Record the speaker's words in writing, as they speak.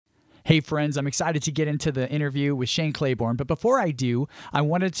Hey friends, I'm excited to get into the interview with Shane Claiborne, but before I do, I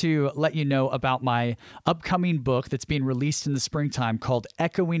wanted to let you know about my upcoming book that's being released in the springtime called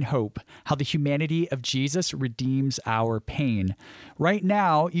Echoing Hope: How the Humanity of Jesus Redeems Our Pain. Right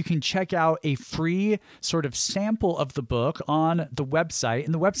now, you can check out a free sort of sample of the book on the website,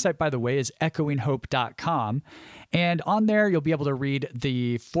 and the website, by the way, is echoinghope.com. And on there, you'll be able to read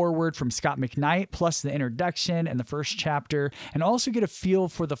the foreword from Scott McKnight, plus the introduction and the first chapter, and also get a feel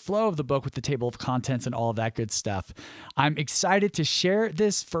for the flow of the book with the table of contents and all of that good stuff. I'm excited to share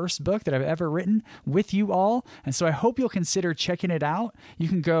this first book that I've ever written with you all, and so I hope you'll consider checking it out. You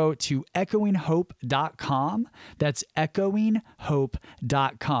can go to echoinghope.com. That's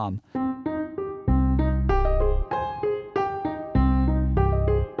echoinghope.com.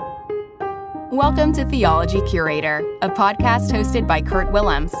 Welcome to Theology Curator, a podcast hosted by Kurt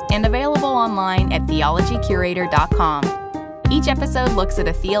Willems and available online at theologycurator.com. Each episode looks at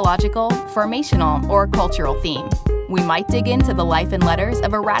a theological, formational, or cultural theme. We might dig into the life and letters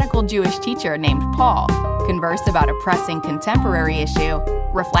of a radical Jewish teacher named Paul, converse about a pressing contemporary issue,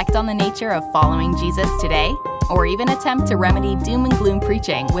 reflect on the nature of following Jesus today, or even attempt to remedy doom and gloom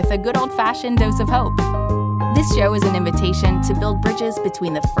preaching with a good old-fashioned dose of hope. This show is an invitation to build bridges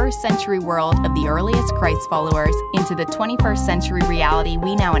between the first century world of the earliest Christ followers into the 21st century reality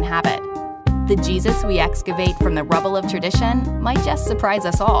we now inhabit. The Jesus we excavate from the rubble of tradition might just surprise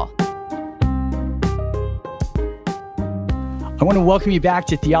us all. I want to welcome you back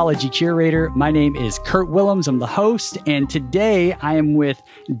to Theology Curator. My name is Kurt Willems. I'm the host, and today I am with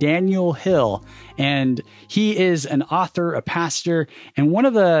Daniel Hill, and he is an author, a pastor, and one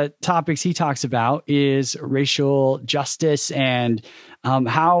of the topics he talks about is racial justice and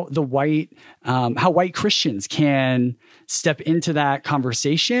how white Christians can step into that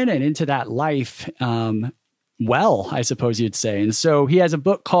conversation and into that life well, I suppose you'd say. And so he has a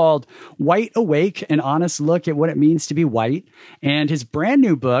book called White Awake, an honest look at what it means to be white. And his brand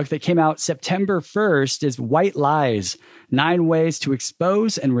new book that came out September 1st is White Lies: 9 Ways to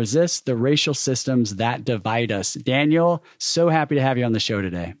Expose and Resist the Racial Systems That Divide Us. Daniel, so happy to have you on the show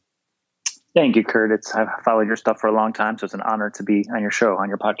today. Thank you, Kurt. I've followed your stuff for a long time, so it's an honor to be on your show, on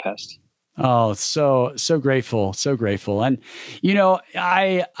your podcast. Oh, so grateful, so grateful. And, you know,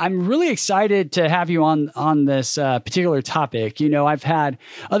 I'm really excited to have you on this particular topic. You know, I've had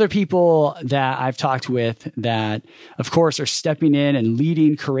other people that I've talked with that, of course, are stepping in and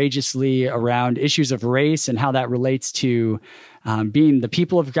leading courageously around issues of race and how that relates to being the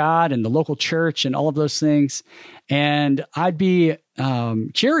people of God and the local church and all of those things. And I'd be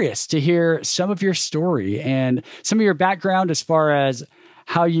curious to hear some of your story and some of your background as far as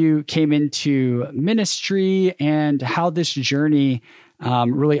how you came into ministry and how this journey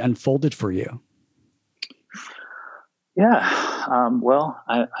really unfolded for you. Yeah. Well,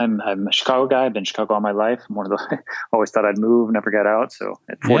 I'm a Chicago guy. I've been in Chicago all my life. I'm one of the, always thought I'd move, never got out. So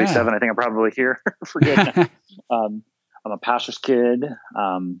at 47, yeah. I think I'm probably here for good. I'm a pastor's kid.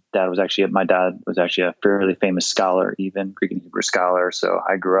 My dad was actually a fairly famous scholar, even Greek and Hebrew scholar. So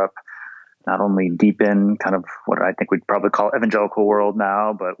I grew up not only deep in kind of what I think we'd probably call evangelical world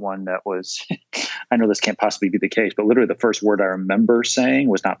now, but one that was, I know this can't possibly be the case, but literally the first word I remember saying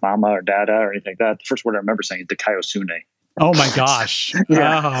was not mama or dada or anything like that. The first word I remember saying is Dikaiosune. Oh my gosh.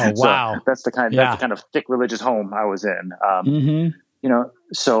 Yeah. Oh, wow. So that's the kind of thick religious home I was in. You know,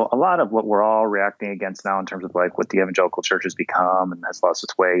 so a lot of what we're all reacting against now in terms of like what the evangelical church has become and has lost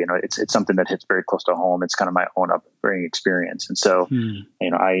its way, you know, it's something that hits very close to home. It's kind of my own upbringing experience. And so, you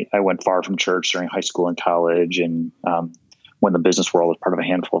know, I went far from church during high school and college, and when the business world was part of a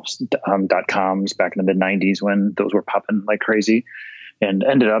handful of .coms back in the mid 90s when those were popping like crazy, and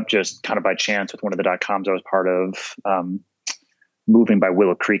ended up just kind of by chance with one of the .coms I was part of, moving by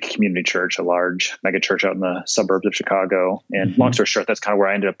Willow Creek Community Church, a large mega church out in the suburbs of Chicago. And long story short, that's kind of where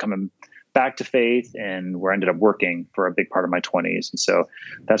I ended up coming back to faith and where I ended up working for a big part of my 20s. And so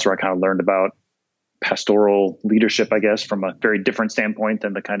that's where I kind of learned about pastoral leadership, I guess, from a very different standpoint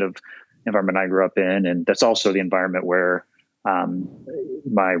than the kind of environment I grew up in. And that's also the environment where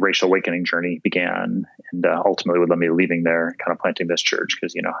my racial awakening journey began, and ultimately would let me leaving there, kind of planting this church,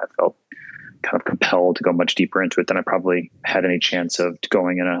 because, you know, I felt kind of compelled to go much deeper into it than I probably had any chance of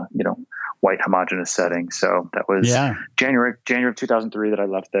going in a, you know, white homogenous setting. So that was January of 2003 that I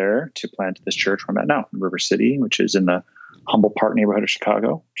left there to plant this church where I'm at now, in River City, which is in the Humboldt Park neighborhood of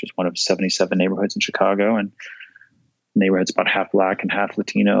Chicago, which is one of 77 neighborhoods in Chicago. And the neighborhood's about half Black and half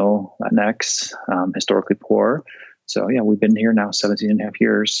Latino, Latinx, historically poor. So yeah, we've been here now 17 and a half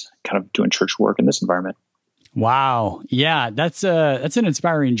years, kind of doing church work in this environment. Wow. Yeah, that's an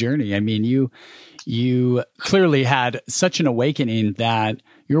inspiring journey. I mean, you clearly had such an awakening that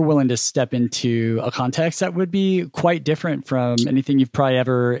you're willing to step into a context that would be quite different from anything you've probably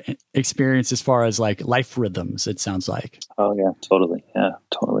ever experienced as far as like life rhythms, it sounds like. Oh yeah, totally. Yeah,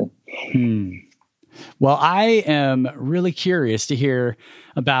 totally. Well, I am really curious to hear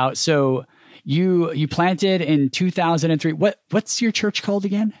about, so you planted in 2003. What's your church called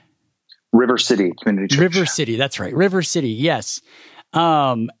again? River City Community Church. River City. That's right. River City. Yes.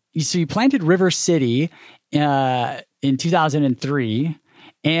 So you planted River City in 2003,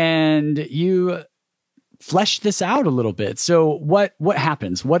 and you fleshed this out a little bit. So what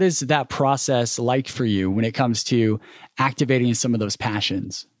happens? What is that process like for you when it comes to activating some of those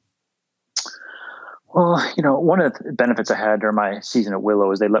passions? Well, one of the benefits I had during my season at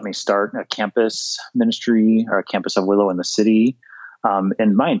Willow is they let me start a campus ministry, or a campus of Willow in the city.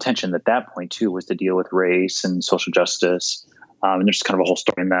 And my intention at that point too was to deal with race and social justice. And there's kind of a whole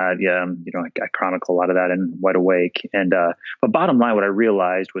story in that. Yeah, I chronicle a lot of that in Wide Awake. And but bottom line, what I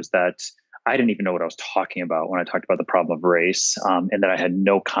realized was that I didn't even know what I was talking about when I talked about the problem of race, and that I had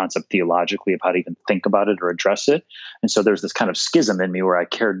no concept theologically of how to even think about it or address it. And so there's this kind of schism in me where I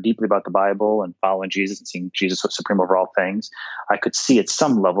cared deeply about the Bible and following Jesus and seeing Jesus as supreme over all things. I could see at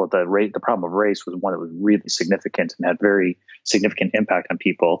some level that the problem of race was one that was really significant and had very significant impact on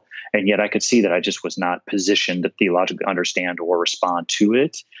people. And yet I could see that I just was not positioned to theologically understand or respond to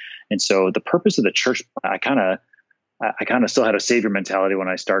it. And so the purpose of the church, I kind of still had a savior mentality when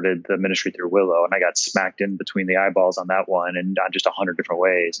I started the ministry through Willow, and I got smacked in between the eyeballs on that one and on just 100 different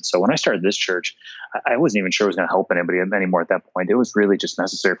ways. And so when I started this church, I wasn't even sure it was going to help anybody anymore at that point. It was really just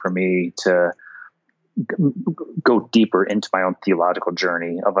necessary for me to go deeper into my own theological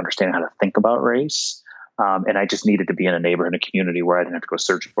journey of understanding how to think about race. And I just needed to be in a neighborhood, a community where I didn't have to go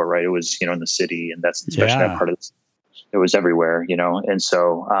search for it, right? It was, in the city, and that's especially that part of this. It was everywhere, and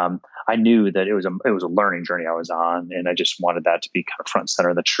so I knew that it was a learning journey I was on, and I just wanted that to be kind of front and center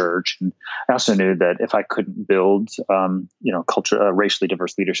of the church. And I also knew that if I couldn't build, a racially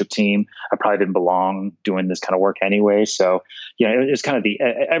diverse leadership team, I probably didn't belong doing this kind of work anyway. So, it was kind of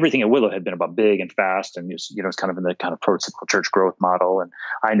everything at Willow had been about big and fast, and it's kind of in the kind of prototypical church growth model. And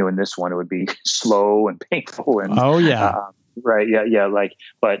I knew in this one it would be slow and painful. And right. Yeah.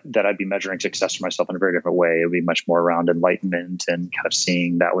 But that I'd be measuring success for myself in a very different way. It would be much more around enlightenment and kind of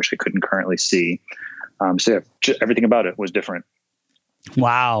seeing that which I couldn't currently see. Everything about it was different.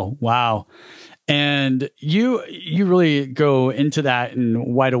 Wow. And you really go into that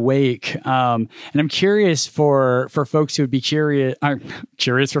in Wide Awake. And I'm curious for folks who would be curious. I'm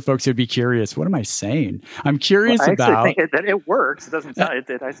curious for folks who would be curious. What am I saying? I'm curious about. I actually think that it works. It doesn't sound.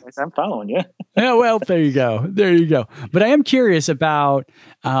 I'm following you. Yeah. Well, there you go. But I am curious about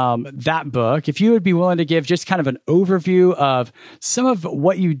that book. If you would be willing to give just kind of an overview of some of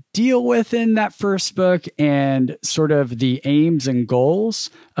what you deal with in that first book and sort of the aims and goals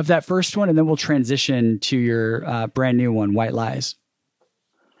of that first one, and then we'll transition to your brand new one, White Lies.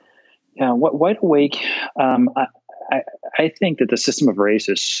 Yeah, Wide Awake. I think that the system of race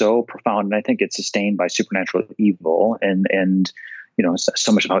is so profound, and I think it's sustained by supernatural evil, and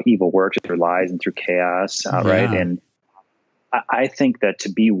so much of how evil works through lies and through chaos, right? And I think that to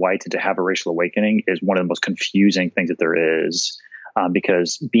be white and to have a racial awakening is one of the most confusing things that there is,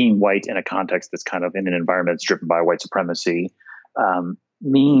 because being white in a context that's kind of in an environment that's driven by white supremacy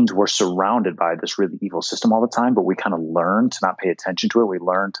means we're surrounded by this really evil system all the time, but we kind of learn to not pay attention to it. We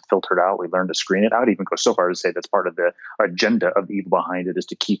learn to filter it out. We learn to screen it out, even go so far to say that's part of the agenda of the evil behind it is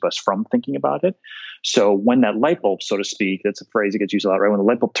to keep us from thinking about it. So when that light bulb, so to speak, that's a phrase that gets used a lot, right? When the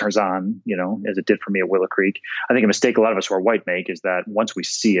light bulb turns on, as it did for me at Willow Creek, I think a mistake a lot of us who are white make is that once we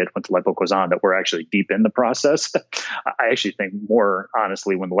see it, once the light bulb goes on, that we're actually deep in the process. I actually think more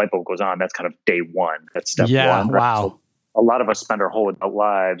honestly, when the light bulb goes on, that's kind of day one. That's step one. Right? Wow. So a lot of us spend our whole adult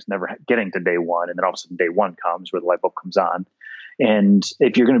lives never getting to day one. And then all of a sudden day one comes where the light bulb comes on. And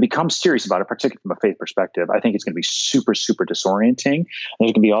if you're going to become serious about it, particularly from a faith perspective, I think it's going to be super, super disorienting. And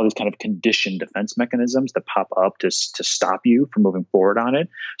there's going to be all these kind of conditioned defense mechanisms that pop up to stop you from moving forward on it.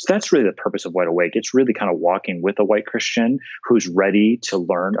 So that's really the purpose of Wide Awake. It's really kind of walking with a white Christian who's ready to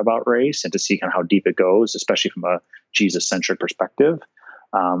learn about race and to see kind of how deep it goes, especially from a Jesus-centric perspective.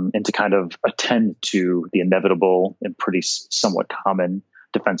 And to kind of attend to the inevitable and pretty somewhat common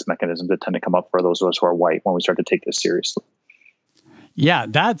defense mechanisms that tend to come up for those of us who are white when we start to take this seriously. Yeah,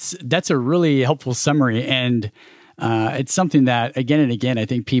 that's a really helpful summary. And it's something that, again and again, I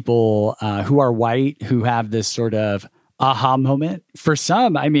think people who are white, who have this sort of aha moment. For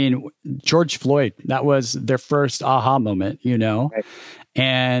some, I mean, George Floyd, that was their first aha moment, Right.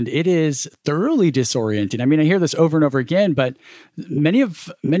 And it is thoroughly disorienting. I mean, I hear this over and over again, but many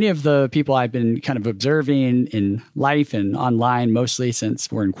of the people I've been kind of observing in life and online, mostly since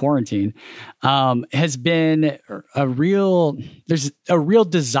we're in quarantine, has been there's a real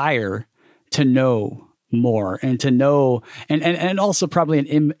desire to know more and to know, and also probably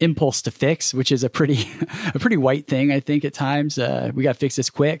an impulse to fix, which is a pretty white thing, I think, at times. We got to fix this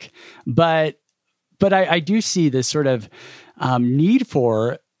quick. But I do see this sort of need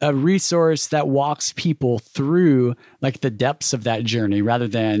for a resource that walks people through like the depths of that journey, rather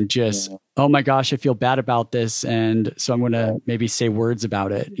than just, oh my gosh, I feel bad about this, and so I'm going to maybe say words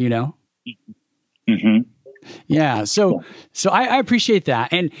about it, you know? Mm-hmm. Yeah. So I appreciate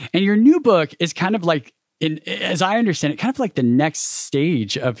that. And your new book is kind of like, as I understand it, kind of like the next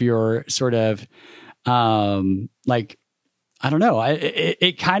stage of your sort of, like, I don't know,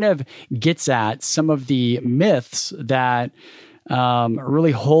 it kind of gets at some of the myths that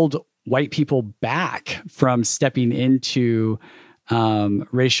really hold white people back from stepping into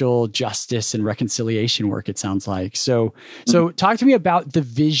racial justice and reconciliation work, it sounds like. So talk to me about the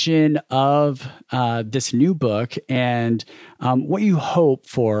vision of this new book, and what you hope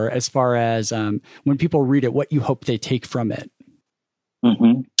for, as far as when people read it, what you hope they take from it.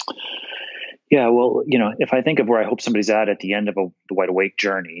 Mm-hmm. Yeah, well, you know, if I think of where I hope somebody's at the end of the Wide Awake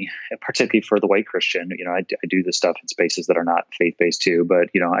journey, particularly for the white Christian, you know, I do this stuff in spaces that are not faith-based too, but,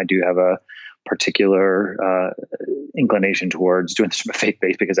 you know, I do have a particular inclination towards doing this from a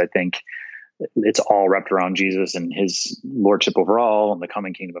faith-based, because I think it's all wrapped around Jesus and his lordship overall and the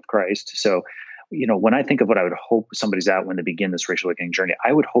coming kingdom of Christ. So, you know, when I think of what I would hope somebody's at when they begin this racial awakening journey,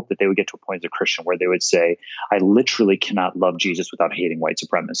 I would hope that they would get to a point as a Christian where they would say, I literally cannot love Jesus without hating white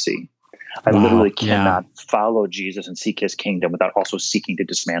supremacy. I literally cannot follow Jesus and seek his kingdom without also seeking to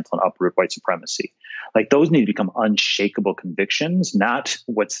dismantle and uproot white supremacy. Like, those need to become unshakable convictions, not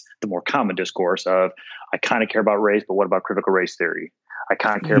what's the more common discourse of, I kind of care about race, but what about critical race theory? I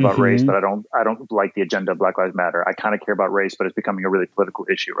kind of care about race, but I don't like the agenda of Black Lives Matter. I kind of care about race, but it's becoming a really political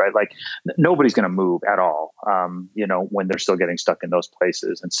issue, right? Like, nobody's going to move at all, you know, when they're still getting stuck in those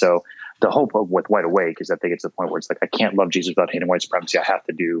places. And so the hope of with Wide Awake is that they get to the point where it's like, I can't love Jesus without hating white supremacy. I have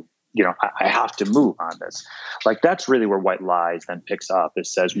to do, you know, I have to move on this. Like, that's really where White Lies then picks up. It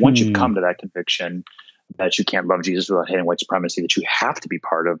says, once you've come to that conviction that you can't love Jesus without hating white supremacy, that you have to be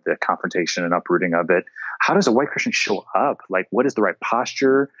part of the confrontation and uprooting of it, how does a white Christian show up? Like, what is the right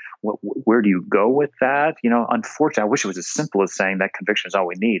posture? Where do you go with that? You know, unfortunately, I wish it was as simple as saying that conviction is all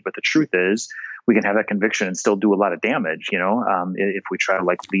we need. But the truth is, we can have that conviction and still do a lot of damage, you know, if we try to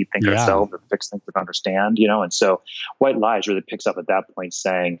like lead think ourselves or fix things we don't understand, you know. And so White Lies really picks up at that point,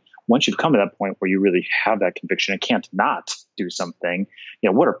 saying, once you've come to that point where you really have that conviction and can't not do something, you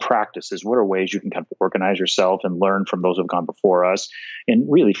know, what are practices? What are ways you can kind of organize yourself and learn from those who have gone before us? And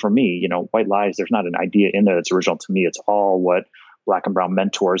really, for me, you know, White Lies, there's not an idea in there that's original to me. It's all what Black and brown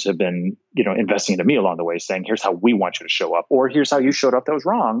mentors have been, you know, investing into me along the way, saying, here's how we want you to show up, or here's how you showed up that was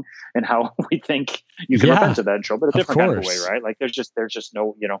wrong, and how we think you can repent of that and show up in a different kind of way, right? Like, there's just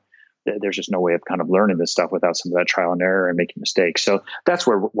no, you know, there's just no way of kind of learning this stuff without some of that trial and error and making mistakes. So that's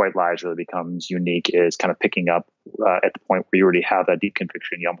where White Lies really becomes unique, is kind of picking up at the point where you already have that deep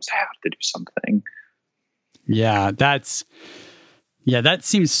conviction. You almost have to do something. Yeah, that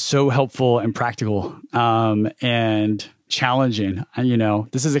seems so helpful and practical, and challenging. You know,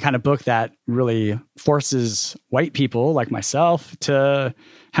 this is the kind of book that really forces white people like myself to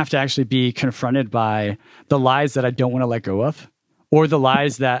have to actually be confronted by the lies that I don't want to let go of, or the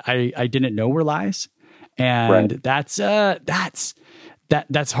lies that I didn't know were lies. And that's hard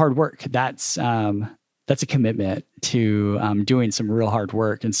work. That's a commitment to doing some real hard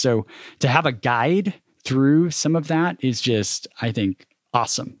work. And so to have a guide through some of that is just, I think,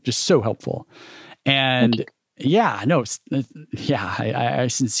 awesome. Just so helpful. And I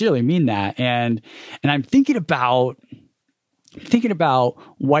sincerely mean that. And I'm thinking about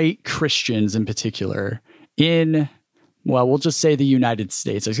white Christians in particular in, well, we'll just say the United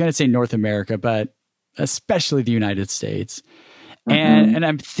States. I was going to say North America, but especially the United States. And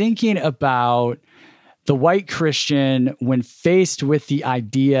I'm thinking about the white Christian when faced with the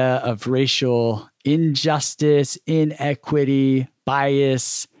idea of racial injustice, inequity,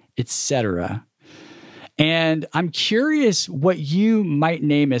 bias, etc. And I'm curious what you might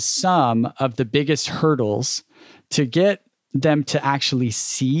name as some of the biggest hurdles to get them to actually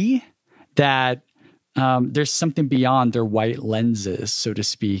see that there's something beyond their white lenses, so to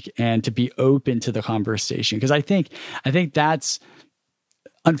speak, and to be open to the conversation. Because I think that's,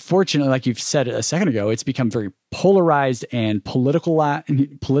 unfortunately, like you've said a second ago, it's become very polarized and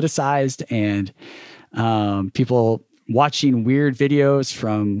politicized, and people watching weird videos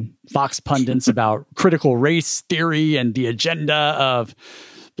from Fox pundits about critical race theory and the agenda of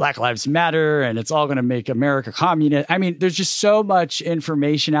Black Lives Matter, and it's all going to make America communist. I mean, there's just so much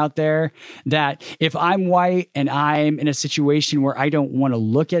information out there that if I'm white and I'm in a situation where I don't want to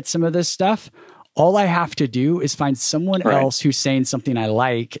look at some of this stuff, all I have to do is find someone else who's saying something I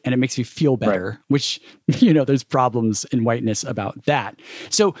like, and it makes me feel better, which, there's problems in whiteness about that.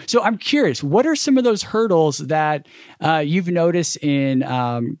 So I'm curious, what are some of those hurdles that you've noticed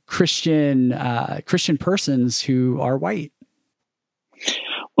in Christian persons who are white?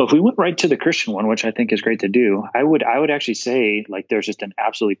 Well, if we went right to the Christian one, which I think is great to do, I would actually say like there's just an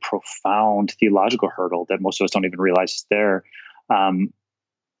absolutely profound theological hurdle that most of us don't even realize is there.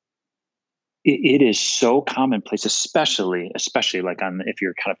 It is so commonplace, especially like if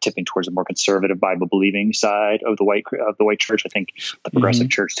you're kind of tipping towards a more conservative Bible believing side of the white church. I think the progressive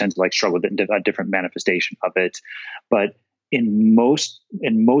church tends to like struggle with a different manifestation of it. But in most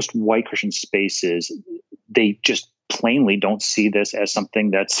white Christian spaces, they just plainly don't see this as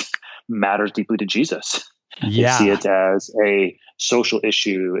something that matters deeply to Jesus. Yeah. They see it as a social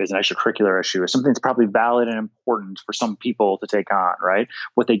issue, as an extracurricular issue, as something that's probably valid and important for some people to take on, right?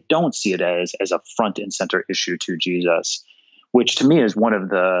 What they don't see it as a front and center issue to Jesus, which to me is one of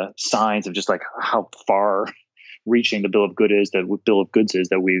the signs of just like how far reaching the bill of goods is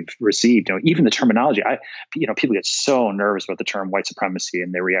that we've received. Even the terminology, people get so nervous about the term white supremacy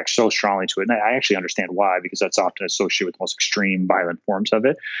and they react so strongly to it. And I actually understand why, because that's often associated with the most extreme violent forms of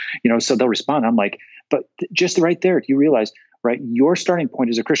it. So they'll respond. I'm like, but just right there, you realize, right, your starting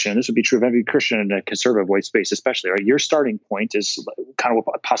point as a Christian, and this would be true of every Christian in a conservative white space, especially, right? Your starting point is kind of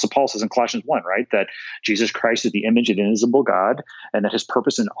what Apostle Paul says in Colossians 1, right? That Jesus Christ is the image of the invisible God, and that his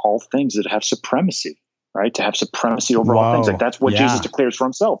purpose in all things is to have supremacy. Right? To have supremacy over all things. Like that's what Jesus declares for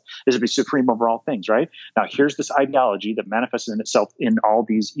himself, is to be supreme over all things, right? Now, here's this ideology that manifests in itself in all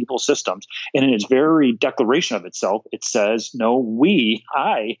these evil systems. And in its very declaration of itself, it says, no,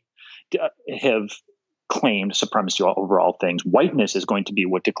 I have claimed supremacy over all things. Whiteness is going to be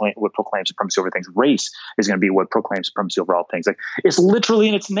what proclaims supremacy over things. Race is going to be what proclaims supremacy over all things. Like it's literally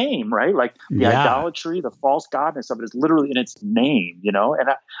in its name, right? Like the idolatry, the false godness of it is literally in its name, And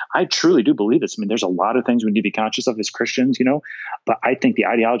I truly do believe this. I mean, there's a lot of things we need to be conscious of as Christians, but I think the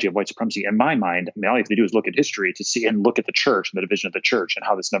ideology of white supremacy, in my mind, all you have to do is look at history to see and look at the church and the division of the church and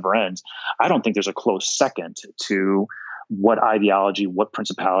how this never ends. I don't think there's a close second to what ideology, what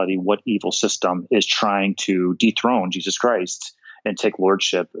principality, what evil system is trying to dethrone Jesus Christ and take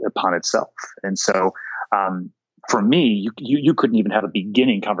lordship upon itself. And so for me, you couldn't even have a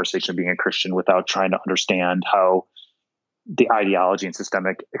beginning conversation of being a Christian without trying to understand how the ideology and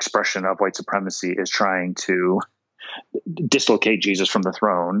systemic expression of white supremacy is trying to dislocate Jesus from the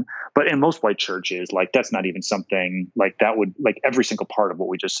throne. But in most white churches, like that's not even something like that would, like every single part of what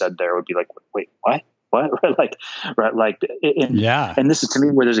we just said there would be like, wait, what? And this is to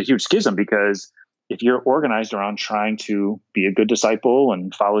me where there's a huge schism, because if you're organized around trying to be a good disciple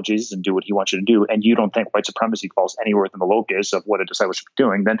and follow Jesus and do what he wants you to do, and you don't think white supremacy falls anywhere within the locus of what a disciple should be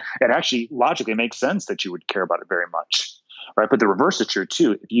doing, then it actually logically makes sense that you would care about it very much, right? But the reverse is true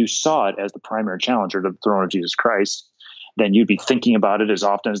too. If you saw it as the primary challenger to the throne of Jesus Christ, then you'd be thinking about it as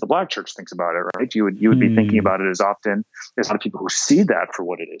often as the Black church thinks about it, right? You would be thinking about it as often as a lot of people who see that for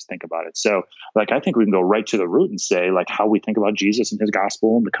what it is think about it. So, like, I think we can go right to the root and say, like, how we think about Jesus and his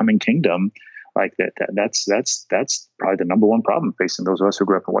gospel and the coming kingdom, like that's probably the number one problem facing those of us who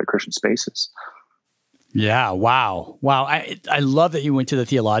grew up in white Christian spaces. Yeah. Wow. I love that you went to the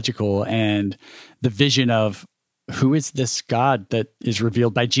theological and the vision of who is this God that is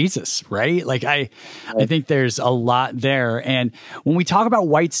revealed by Jesus, right? Like I think there's a lot there. And when we talk about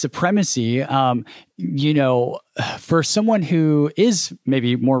white supremacy, for someone who is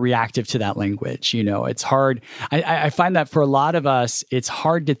maybe more reactive to that language, it's hard. I find that for a lot of us, it's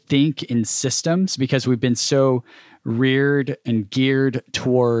hard to think in systems because we've been so reared and geared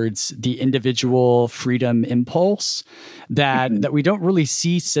towards the individual freedom impulse that we don't really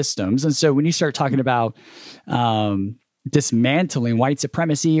see systems. And so when you start talking about dismantling white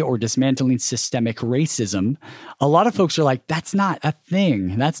supremacy or dismantling systemic racism, a lot of folks are like, that's not a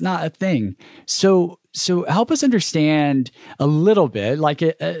thing. That's not a thing. So help us understand a little bit, like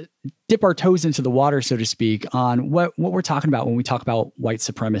dip our toes into the water, so to speak, on what we're talking about when we talk about white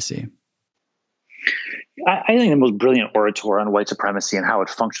supremacy. I think the most brilliant orator on white supremacy and how it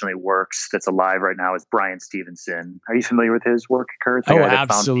functionally works that's alive right now is Brian Stevenson. Are you familiar with his work, Kurt? Oh,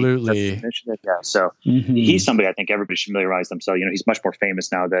 absolutely. Yeah. So he's somebody I think everybody should familiarize themselves. He's much more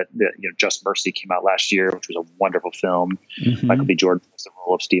famous now that Just Mercy came out last year, which was a wonderful film. Michael B. Jordan was the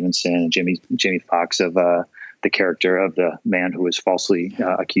role of Stevenson, and Jamie Foxx of the character of the man who was falsely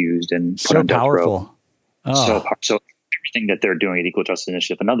accused and put So on death powerful. row. So everything that they're doing at Equal Justice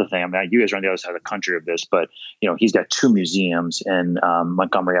Initiative. Another thing, I mean, you guys are on the other side of the country of this, but he's got 2 museums in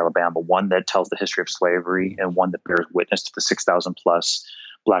Montgomery, Alabama. One that tells the history of slavery, and one that bears witness to the 6,000 plus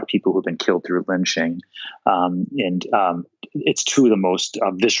Black people who've been killed through lynching. It's 2 of the most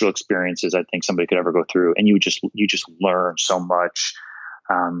visceral experiences I think somebody could ever go through, and you just learn so much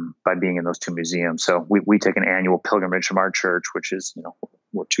by being in those 2 museums. So we take an annual pilgrimage from our church, which is,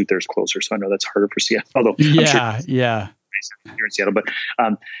 we're 2/3 closer. So I know that's harder for Seattle, although I'm sure you're in Seattle, but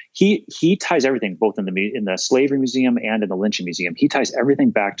he ties everything, both in the slavery museum and in the lynching museum. He ties everything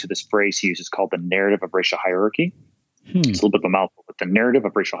back to this phrase he uses called the narrative of racial hierarchy. It's a little bit of a mouthful, but the narrative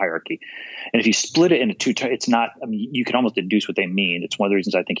of racial hierarchy. And if you split it into 2, it's not, you can almost deduce what they mean. It's one of the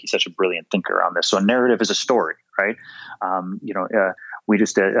reasons I think he's such a brilliant thinker on this. So a narrative is a story, right? We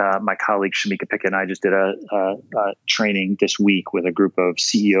just did, my colleague Shamika Pickett and I just did a training this week with a group of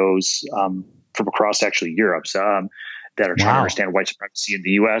CEOs from across actually Europe. That are trying to understand white supremacy in the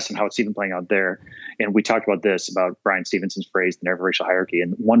U.S. and how it's even playing out there. And we talked about this, about Brian Stevenson's phrase, the narrative of racial hierarchy.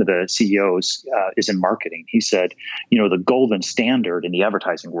 And one of the CEOs is in marketing. He said, the golden standard in the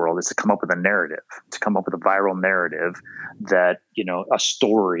advertising world is to come up with a narrative, to come up with a viral narrative that, a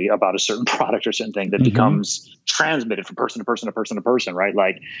story about a certain product or certain thing that becomes transmitted from person to person to person to person, right?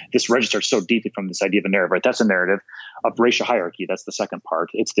 Like this registers so deeply from this idea of a narrative, right? That's a narrative of racial hierarchy. That's the second part.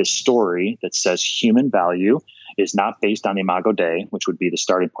 It's this story that says human value is not based on the Imago Dei, which would be the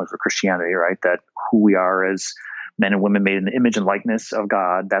starting point for Christianity, right? That who we are as men and women made in the image and likeness of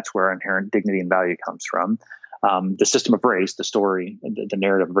God, that's where our inherent dignity and value comes from. The system of race, the story, the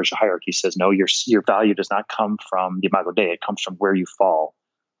narrative of racial hierarchy says, no, your value does not come from the Imago Dei. It comes from where you fall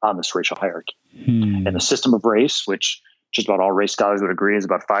on this racial hierarchy. And the system of race, which just about all race scholars would agree is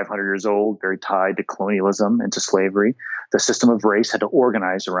about 500 years old, very tied to colonialism and to slavery. The system of race had to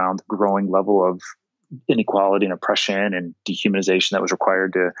organize around the growing level of inequality and oppression and dehumanization that was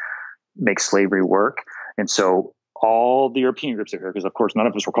required to make slavery work. And so all the European groups are here, because of course none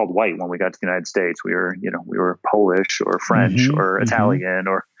of us were called white when we got to the United States. We were Polish or French or Italian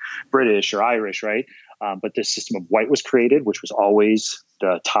or British or Irish, right? But this system of white was created, which was always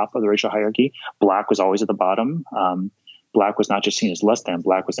the top of the racial hierarchy. Black was always at the bottom. Black was not just seen as less than.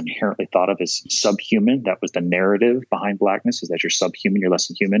 Black was inherently thought of as subhuman. That was the narrative behind Blackness, is that you're subhuman, you're less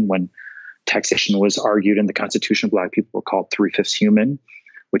than human. When taxation was argued in the Constitution, Black people were called 3/5 human,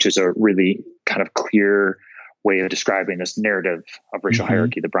 which is a really kind of clear way of describing this narrative of racial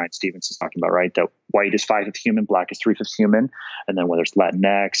hierarchy that Brian Stevenson's talking about, right? That white is 5/5 human, Black is 3/5 human. And then whether it's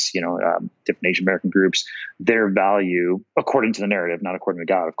Latinx, different Asian American groups, their value, according to the narrative, not according to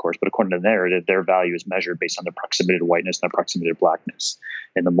God, of course, but according to the narrative, their value is measured based on their proximity to whiteness and their proximity to Blackness.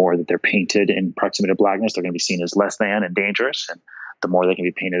 And the more that they're painted in proximity to Blackness, they're going to be seen as less than and dangerous. And the more they can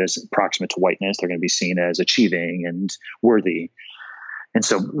be painted as proximate to whiteness, they're going to be seen as achieving and worthy. And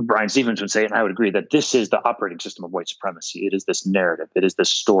so Brian Stevens would say, and I would agree, that this is the operating system of white supremacy. It is this narrative. It is this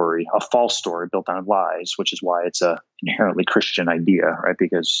story, a false story built on lies, which is why it's a inherently Christian idea, right?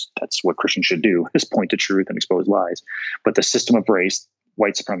 Because that's what Christians should do, is point to truth and expose lies. But the system of race,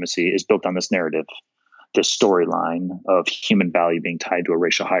 white supremacy, is built on this narrative, this storyline of human value being tied to a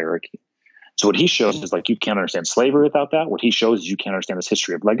racial hierarchy. So what he shows is, like, you can't understand slavery without that. What he shows is you can't understand this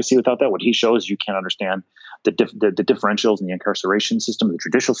history of legacy without that. What he shows is you can't understand the differentials in the incarceration system, the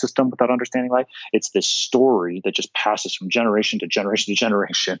judicial system, without understanding life. It's this story that just passes from generation to generation to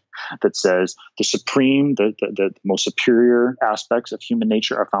generation that says the most superior aspects of human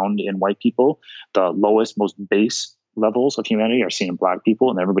nature are found in white people. The lowest, most base levels of humanity are seen in Black people,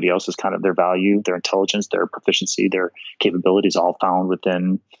 and everybody else is kind of their value, their intelligence, their proficiency, their capabilities all found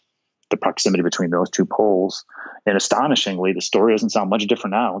within the proximity between those two poles. And astonishingly, the story doesn't sound much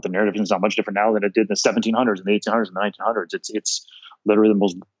different now. The narrative doesn't sound much different now than it did in the 1700s and the 1800s and the 1900s. It's literally the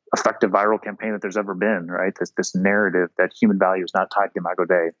most effective viral campaign that there's ever been, right? This narrative that human value is not tied to Imago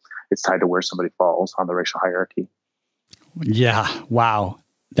Dei. It's tied to where somebody falls on the racial hierarchy. Yeah. Wow.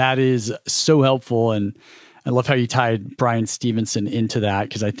 That is so helpful. And I love how you tied Brian Stevenson into that,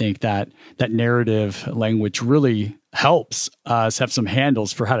 because I think that narrative language really helps us have some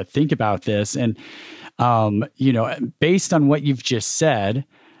handles for how to think about this. And, based on what you've just said,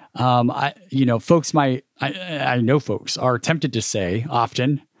 I know folks are tempted to say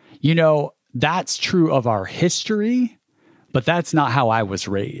often, that's true of our history, but that's not how I was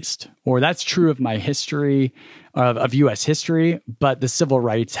raised, or that's true of my history of U.S. history, but the civil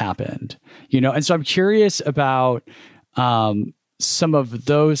rights happened, and so I'm curious about some of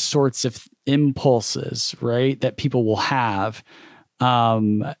those sorts of impulses, right, that people will have.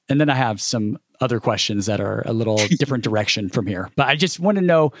 And then I have some other questions that are a little different direction from here. But I just want to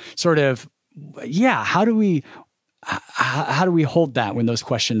know sort of, how do we hold that when those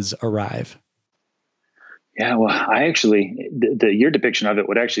questions arrive? Yeah, well, I actually, your depiction of it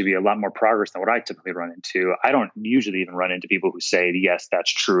would actually be a lot more progress than what I typically run into. I don't usually even run into people who say, yes,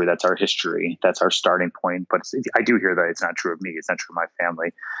 that's true. That's our history. That's our starting point. But I do hear that it's not true of me. It's not true of my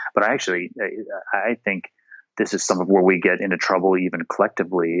family. But I think this is some of where we get into trouble even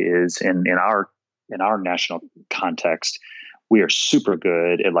collectively is in our national context. We are super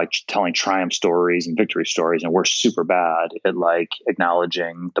good at like telling triumph stories and victory stories, and we're super bad at like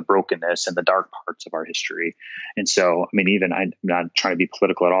acknowledging the brokenness and the dark parts of our history. And so, I mean, even I'm not trying to be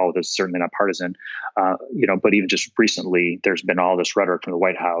political at all with this, certainly not partisan, but even just recently, there's been all this rhetoric from the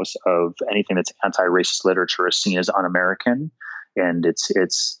White House of anything that's anti-racist literature is seen as un-American. And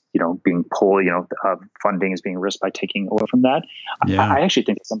it's being pulled, funding is being risked by taking away from that. Yeah. I actually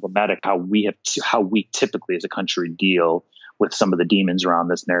think it's emblematic how we typically as a country deal with some of the demons around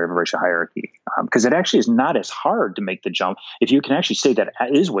this narrative of racial hierarchy. Because it actually is not as hard to make the jump. If you can actually say that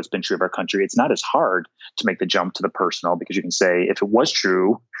is what's been true of our country, it's not as hard to make the jump to the personal, because you can say, if it was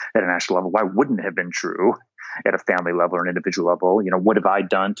true at a national level, why wouldn't it have been true at a family level or an individual level? What have I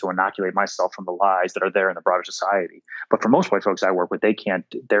done to inoculate myself from the lies that are there in the broader society? But for most white folks I work with,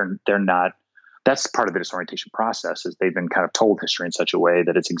 they're not, that's part of the disorientation process, is they've been kind of told history in such a way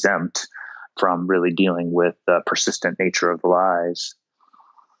that it's exempt from really dealing with the persistent nature of the lies.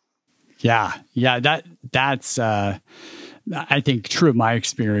 Yeah. That's I think true of my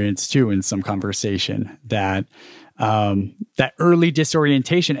experience too in some conversation, that that early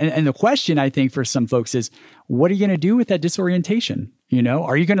disorientation. And the question I think for some folks is, what are you going to do with that disorientation?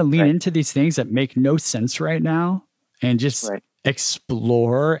 Are you going to lean into these things that make no sense right now and just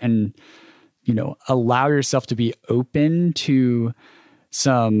explore and, allow yourself to be open to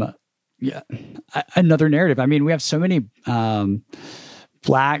some, another narrative? I mean, we have so many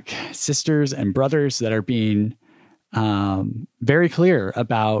Black sisters and brothers that are being very clear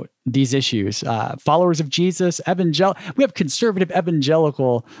about these issues. Followers of Jesus, we have conservative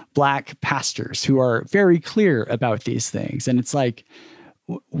evangelical Black pastors who are very clear about these things. And it's like,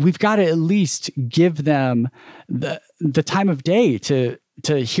 we've got to at least give them the time of day to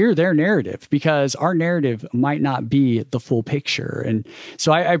hear their narrative, because our narrative might not be the full picture. And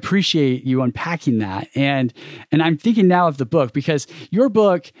so I appreciate you unpacking that. And I'm thinking now of the book, because your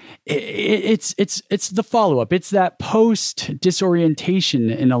book, it's the follow-up. It's that post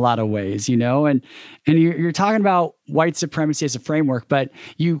disorientation in a lot of ways, and you're talking about white supremacy as a framework, but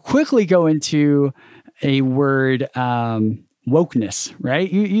you quickly go into a word, wokeness,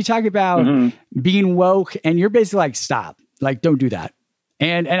 right? You talk about being woke, and you're basically like, stop, like, don't do that.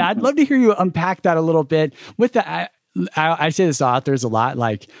 And I'd love to hear you unpack that a little bit. With the, I say this to authors a lot,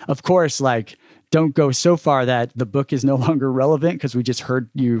 like, of course, like, don't go so far that the book is no longer relevant because we just heard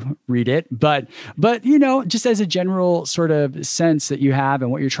you read it. But just as a general sort of sense that you have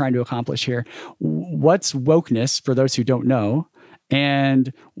and what you're trying to accomplish here, what's wokeness for those who don't know,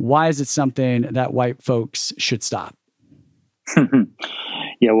 and why is it something that white folks should stop?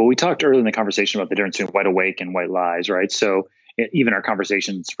 Yeah, well, we talked earlier in the conversation about the difference between white awake and white lies, right? So even our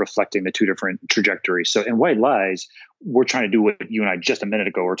conversations reflecting the two different trajectories. So in white lies, we're trying to do what you and I just a minute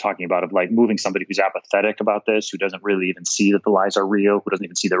ago were talking about, of like moving somebody who's apathetic about this, who doesn't really even see that the lies are real, who doesn't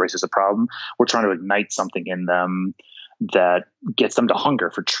even see that race is a problem. We're trying to ignite something in them that gets them to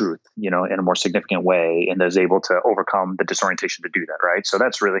hunger for truth, in a more significant way, and is able to overcome the disorientation to do that, right? So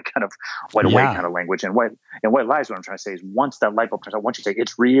that's really kind of white awake kind of language. And white lies, what I'm trying to say is, once that light bulb turns on, once you say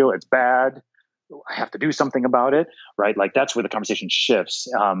it's real, it's bad, I have to do something about it, right? Like, that's where the conversation shifts,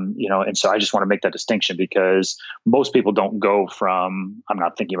 and so I just want to make that distinction, because most people don't go from, I'm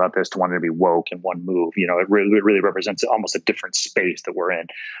not thinking about this, to wanting to be woke in one move. It really represents almost a different space that we're in.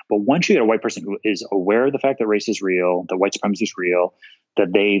 But once you get a white person who is aware of the fact that race is real, that white supremacy is real,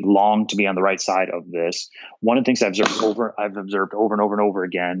 that they long to be on the right side of this, one of the things I've observed over and over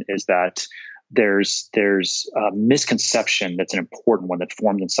again is that there's a misconception that's an important one that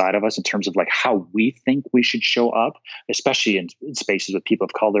forms inside of us in terms of like how we think we should show up, especially in spaces with people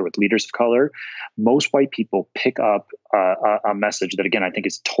of color, with leaders of color. Most white people pick up a message that, again, I think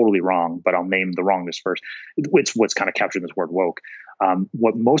is totally wrong, but I'll name the wrongness first. It's what's kind of captured in this word woke.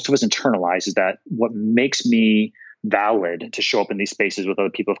 What most of us internalize is that what makes me valid to show up in these spaces with other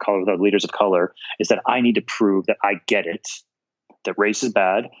people of color, with other leaders of color, is that I need to prove that I get it, that race is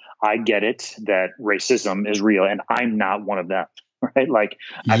bad. I get it, that racism is real, and I'm not one of them. right? Like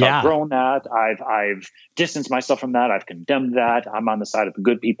I've outgrown that. I've distanced myself from that. I've condemned that. I'm on the side of the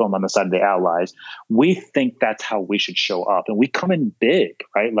good people. I'm on the side of the allies. We think that's how we should show up, and we come in big,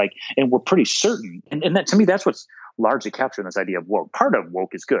 right? Like, and we're pretty certain. And that, to me, that's what's largely captured in this idea of woke. Part of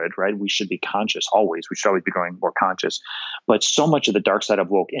woke is good, right? We should be conscious always. We should always be growing more conscious. But so much of the dark side of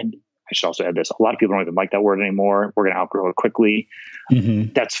woke, and I should also add this, a lot of people don't even like that word anymore. We're going to outgrow it quickly.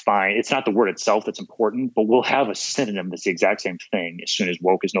 That's fine. It's not the word itself that's important, but we'll have a synonym that's the exact same thing as soon as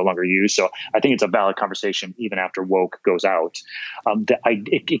woke is no longer used. So I think it's a valid conversation even after woke goes out.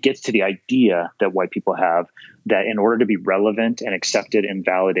 It gets to the idea that white people have that in order to be relevant and accepted and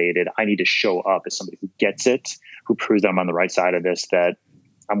validated, I need to show up as somebody who gets it, who proves that I'm on the right side of this, that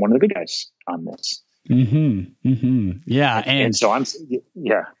I'm one of the good guys on this. Yeah. And so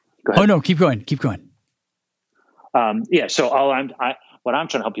go ahead. Oh no, keep going. So what I'm trying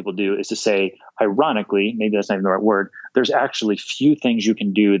to help people do is to say, ironically, maybe that's not even the right word, there's actually few things you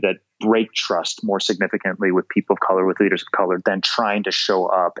can do that break trust more significantly with people of color, with leaders of color, than trying to show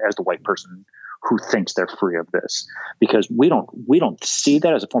up as the white person who thinks they're free of this. Because we don't see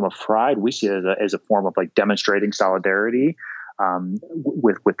that as a form of pride. We see it as a form of like demonstrating solidarity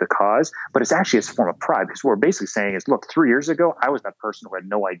with the cause, but it's actually a form of pride, because what we're basically saying is, look, 3 years ago, I was that person who had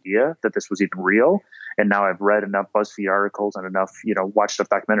no idea that this was even real. And now I've read enough BuzzFeed articles and enough, watched enough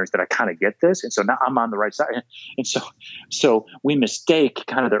documentaries that I kind of get this. And so now I'm on the right side. And so we mistake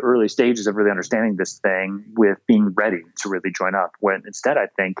kind of the early stages of really understanding this thing with being ready to really join up, when instead I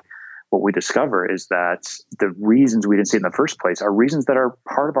think what we discover is that the reasons we didn't see it in the first place are reasons that are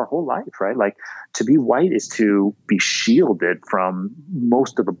part of our whole life, right? Like, to be white is to be shielded from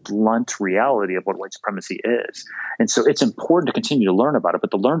most of the blunt reality of what white supremacy is. And so it's important to continue to learn about it,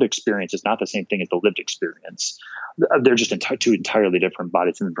 but the learned experience is not the same thing as the lived experience. They're just two entirely different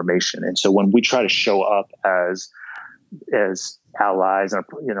bodies of information. And so when we try to show up as allies, or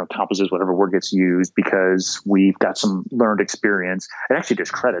accomplices, whatever word gets used, because we've got some learned experience, it actually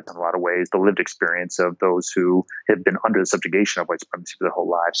discredits in a lot of ways the lived experience of those who have been under the subjugation of white supremacy for their whole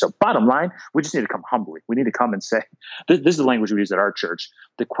lives. So bottom line, we just need to come humbly. We need to come and say, this is the language we use at our church.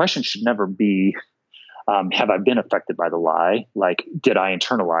 The question should never be, have I been affected by the lie? Like, did I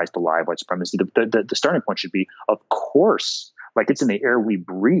internalize the lie of white supremacy? The starting point should be, of course. Like, it's in the air we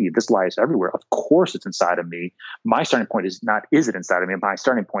breathe. This lie is everywhere. Of course it's inside of me. My starting point is not, is it inside of me? My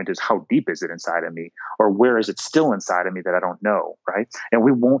starting point is, how deep is it inside of me? Or where is it still inside of me that I don't know, right? And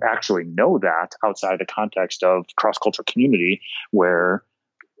we won't actually know that outside the context of cross-cultural community, where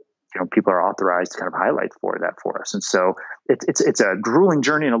people are authorized to kind of highlight that for us. And so it's a grueling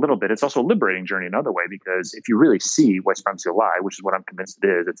journey in a little bit. It's also a liberating journey another way, because if you really see white supremacy a lie, which is what I'm convinced it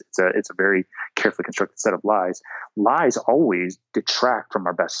is, it's a very carefully constructed set of lies. Lies always detract from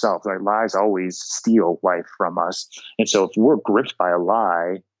our best self, right? Lies always steal life from us. And so if we're gripped by a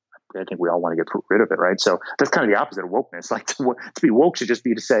lie, I think we all want to get rid of it, right? So that's kind of the opposite of wokeness. Like, to be woke should just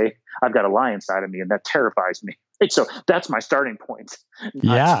be to say, I've got a lie inside of me, and that terrifies me. Right? So that's my starting point.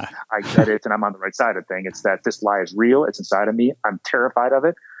 I get it, and I'm on the right side of things. It's that this lie is real. It's inside of me. I'm terrified of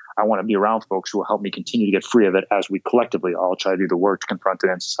it. I want to be around folks who will help me continue to get free of it as we collectively all try to do the work to confront it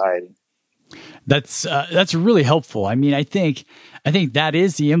in society. That's really helpful. I mean, I think that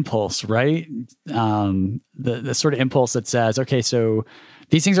is the impulse, right? The sort of impulse that says, okay, so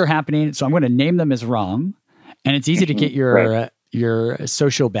these things are happening, so I'm going to name them as wrong. And it's easy to get your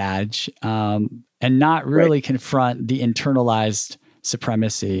social badge and not really confront the internalized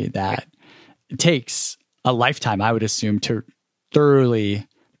supremacy that it takes a lifetime, I would assume, to thoroughly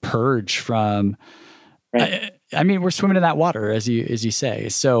purge from. I mean, we're swimming in that water, as you say.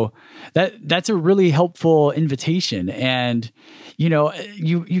 So that's a really helpful invitation. And,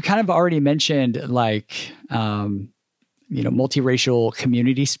 you kind of already mentioned, like, multiracial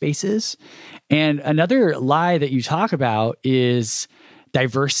community spaces. And another lie that you talk about is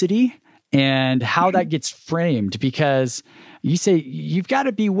diversity and how that gets framed, because you say you've got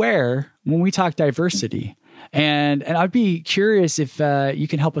to beware when we talk diversity. And I'd be curious if you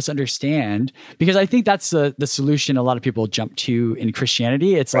can help us understand, because I think that's the solution a lot of people jump to in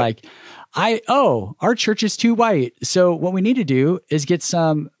Christianity. It's like, our church is too white, so what we need to do is get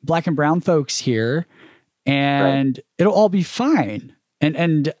some black and brown folks here, and it'll all be fine.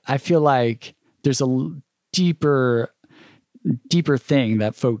 And I feel like there's a deeper thing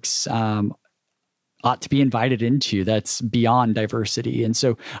that folks ought to be invited into that's beyond diversity. And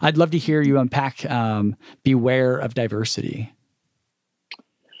so I'd love to hear you unpack beware of diversity.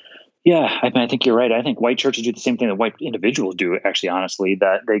 Yeah, I think you're right. I think white churches do the same thing that white individuals do, actually, honestly,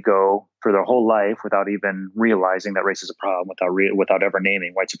 that they go for their whole life without even realizing that race is a problem, without ever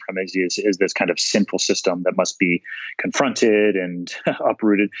naming white supremacy is this kind of sinful system that must be confronted and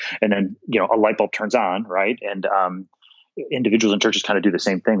uprooted. And then, a light bulb turns on, right? And individuals and churches kind of do the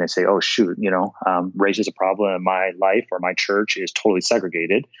same thing. They say, oh, shoot, race is a problem and my life or my church is totally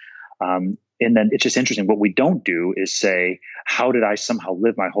segregated. And then it's just interesting. What we don't do is say, how did I somehow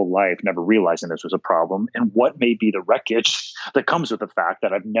live my whole life never realizing this was a problem? And what may be the wreckage that comes with the fact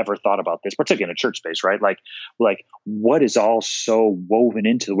that I've never thought about this, particularly in a church space, right? Like what is all so woven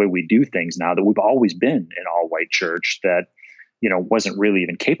into the way we do things now that we've always been an all white church that, wasn't really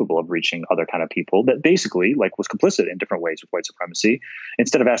even capable of reaching other kind of people, that basically was complicit in different ways with white supremacy.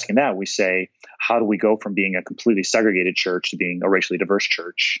 Instead of asking that, we say, how do we go from being a completely segregated church to being a racially diverse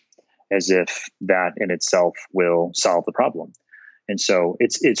church? As if that in itself will solve the problem. And so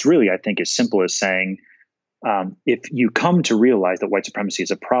it's really, I think, as simple as saying, if you come to realize that white supremacy is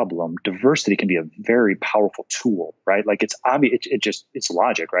a problem, diversity can be a very powerful tool, right? Like it's obvious, it's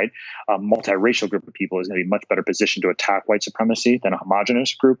logic, right? A multiracial group of people is going to be much better positioned to attack white supremacy than a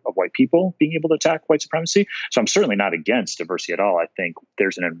homogenous group of white people being able to attack white supremacy. So I'm certainly not against diversity at all. I think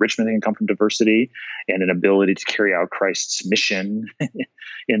there's an enrichment that can come from diversity and an ability to carry out Christ's mission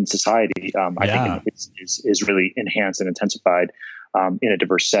in society. I think is really enhanced and intensified in a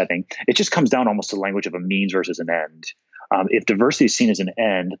diverse setting. It just comes down almost to the language of a means versus an end. If diversity is seen as an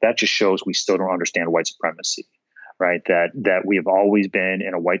end, that just shows we still don't understand white supremacy, right? That we have always been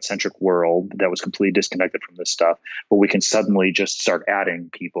in a white-centric world that was completely disconnected from this stuff, but we can suddenly just start adding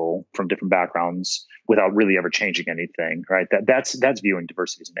people from different backgrounds without really ever changing anything, right? That's viewing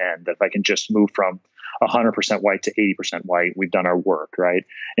diversity as an end. That if I can just move from 100% white to 80% white, we've done our work, right?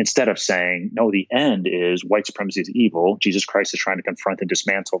 Instead of saying, no, the end is white supremacy is evil. Jesus Christ is trying to confront and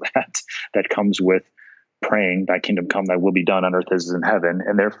dismantle that. That comes with praying, thy kingdom come, thy will be done on earth as it is in heaven.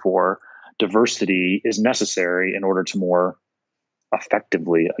 And therefore, diversity is necessary in order to more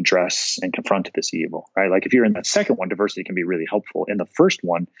effectively address and confront this evil, right? Like if you're in that second one, diversity can be really helpful. In the first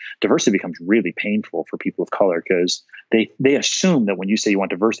one, diversity becomes really painful for people of color because they assume that when you say you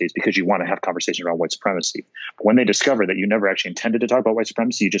want diversity, it's because you want to have conversations around white supremacy. But when they discover that you never actually intended to talk about white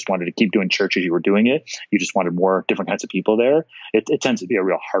supremacy, you just wanted to keep doing church as you were doing it, you just wanted more different kinds of people there, it tends to be a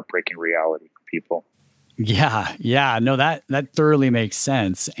real heartbreaking reality for people. Yeah. No, that thoroughly makes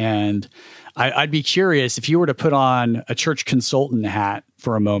sense. And I'd be curious if you were to put on a church consultant hat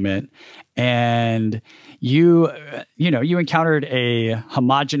for a moment and you encountered a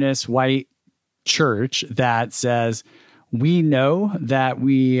homogenous white church that says, we know that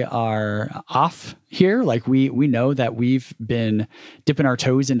we are off here. Like we know that we've been dipping our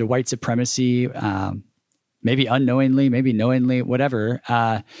toes into white supremacy, maybe unknowingly, maybe knowingly, whatever.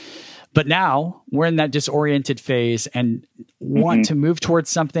 But now we're in that disoriented phase and want to move towards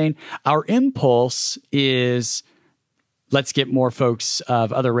something. Our impulse is, let's get more folks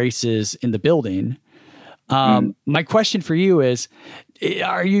of other races in the building. My question for you is,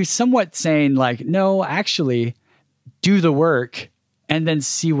 are you somewhat saying like, no, actually do the work and then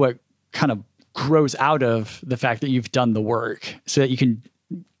see what kind of grows out of the fact that you've done the work so that you can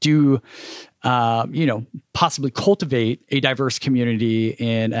do, possibly cultivate a diverse community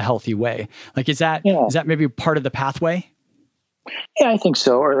in a healthy way? Like, is that maybe part of the pathway? Yeah, I think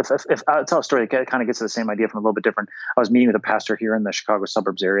so. Or if I'll tell a story that kind of gets to the same idea from a little bit different. I was meeting with a pastor here in the Chicago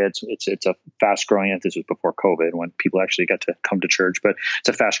suburbs area. It's a fast growing. This was before COVID when people actually got to come to church, but it's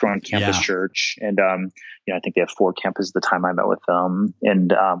a fast growing campus church. And, I think they have 4 campuses at the time I met with them,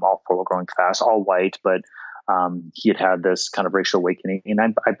 and all 4 were growing fast, all white, but he had this kind of racial awakening, and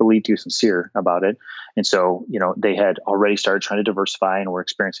I believed he was sincere about it. And so, they had already started trying to diversify and were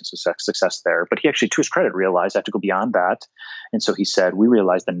experiencing success there. But he actually, to his credit, realized I have to go beyond that. And so he said, we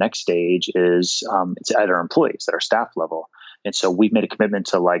realized the next stage is it's at our employees, at our staff level. And so we've made a commitment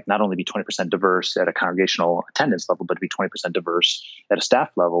to not only be 20% diverse at a congregational attendance level, but to be 20% diverse at a staff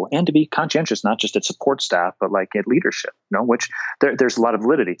level, and to be conscientious, not just at support staff, but at leadership, which there's a lot of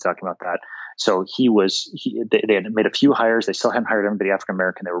validity talking about that. So they had made a few hires. They still hadn't hired everybody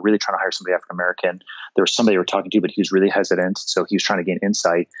African-American. They were really trying to hire somebody African-American. There was somebody they were talking to, but he was really hesitant. So he was trying to gain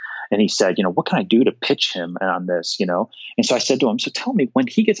insight. And he said, what can I do to pitch him on this, And so I said to him, so tell me, when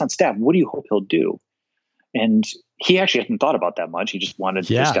he gets on staff, what do you hope he'll do? And he actually hadn't thought about that much. He just wanted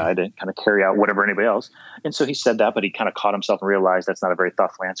this guy to kind of carry out whatever anybody else. And so he said that, but he kind of caught himself and realized that's not a very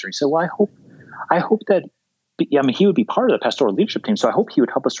thoughtful answer. He said, well, I hope that, he would be part of the pastoral leadership team. So I hope he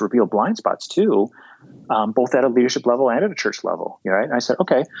would help us to reveal blind spots too, both at a leadership level and at a church level. Right? And I said,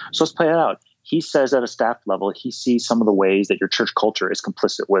 okay, so let's play that out. he says at a staff level, he sees some of the ways that your church culture is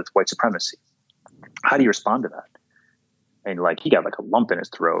complicit with white supremacy. How do you respond to that? And like, he got like a lump in his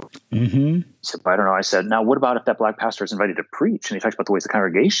throat. Mm-hmm. He said, I don't know. I said, now what about if that black pastor is invited to preach? And he talks about the ways the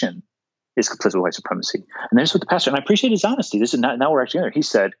congregation is complicit with white supremacy. And there's what the pastor, and I appreciate his honesty. This is not, now we're actually in there. He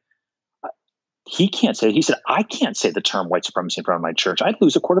said, he said, I can't say the term white supremacy in front of my church. I'd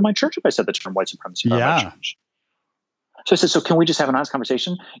lose a quarter of my church if I said the term white supremacy in front of my church. So I said, so can we just have an honest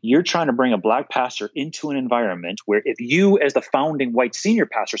conversation? You're trying to bring a black pastor into an environment where if you, as the founding white senior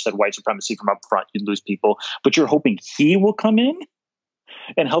pastor, said white supremacy from up front, you'd lose people, but you're hoping he will come in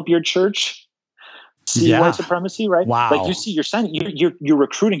and help your church see white supremacy, right? Wow. Like, you see, you're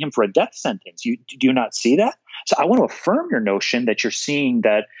recruiting him for a death sentence. Do you not see that? So I want to affirm your notion that you're seeing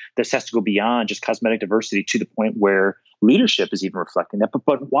that this has to go beyond just cosmetic diversity to the point where leadership is even reflecting that.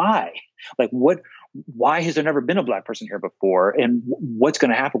 But why? Like, why has there never been a black person here before? And what's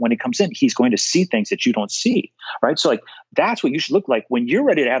going to happen when he comes in? He's going to see things that you don't see, right? So like, that's what you should look like when you're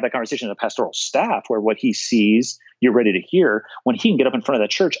ready to have that conversation with the pastoral staff, where what he sees, you're ready to hear, when he can get up in front of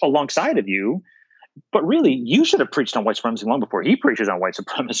that church alongside of you. But really, you should have preached on white supremacy long before he preaches on white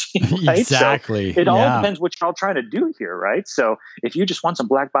supremacy, right? Exactly. So it all depends what you're all trying to do here, right? So if you just want some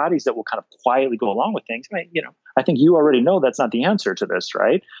black bodies that will kind of quietly go along with things, I think you already know that's not the answer to this,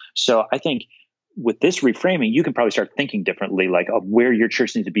 right? So I think with this reframing, you can probably start thinking differently, like of where your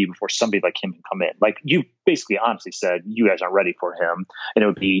church needs to be before somebody like him can come in. Like, you basically honestly said you guys aren't ready for him, and it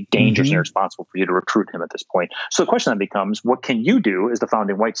would be dangerous and irresponsible for you to recruit him at this point. So the question then becomes, what can you do as the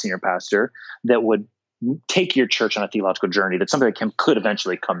founding white senior pastor that would take your church on a theological journey that somebody like him could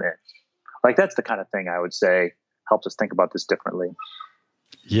eventually come in? Like, that's the kind of thing I would say helps us think about this differently.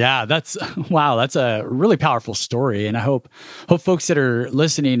 Yeah, that's a really powerful story. And I hope folks that are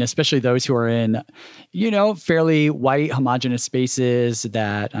listening, especially those who are in, fairly white homogenous spaces,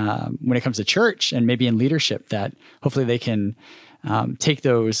 that when it comes to church and maybe in leadership, that hopefully they can take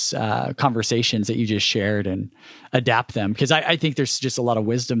those conversations that you just shared and adapt them. Because I think there's just a lot of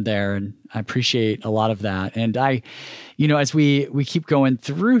wisdom there, and I appreciate a lot of that. And as we keep going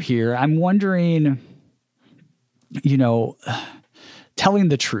through here, I'm wondering, telling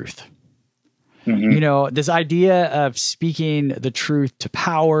the truth. This idea of speaking the truth to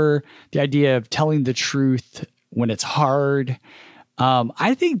power, the idea of telling the truth when it's hard.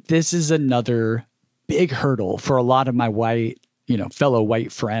 I think this is another big hurdle for a lot of my white, fellow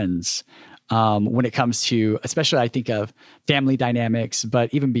white friends when it comes to, especially I think of family dynamics,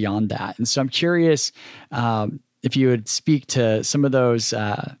 but even beyond that. And so I'm curious if you would speak to some of those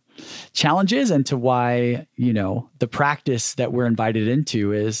challenges and to why, the practice that we're invited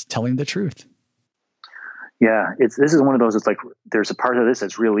into is telling the truth. Yeah, this is one of those, it's like, there's a part of this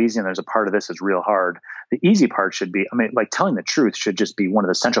that's real easy and there's a part of this that's real hard. The easy part should be, telling the truth should just be one of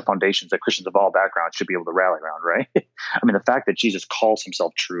the central foundations that Christians of all backgrounds should be able to rally around, right? The fact that Jesus calls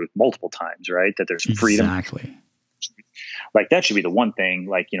himself truth multiple times, right? That there's freedom. Exactly. Like, that should be the one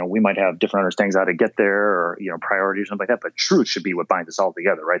thing, we might have different understandings how to get there, or, priorities or something like that, but truth should be what binds us all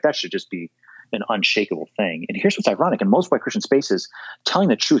together, right? That should just be an unshakable thing. And here's what's ironic. In most white Christian spaces, telling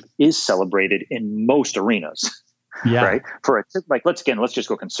the truth is celebrated in most arenas. Yeah. Right. Let's just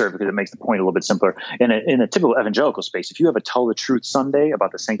go conservative because it makes the point a little bit simpler. In a typical evangelical space, if you have a tell the truth Sunday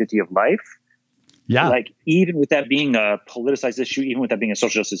about the sanctity of life, even with that being a politicized issue, even with that being a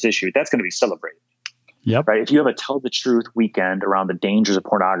social justice issue, that's going to be celebrated. Yep. Right. If you have a tell the truth weekend around the dangers of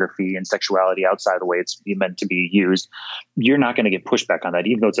pornography and sexuality outside the way it's meant to be used, you're not going to get pushback on that,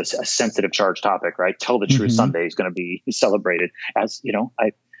 even though it's a sensitive charged topic, right? Tell the truth Sunday is going to be celebrated as,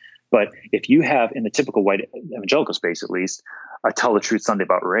 but if you have, in the typical white evangelical space, at least, a tell the truth Sunday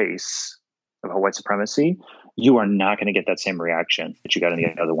about race, about white supremacy, you are not going to get that same reaction that you got in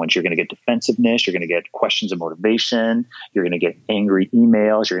the other ones. You're going to get defensiveness. You're going to get questions of motivation. You're going to get angry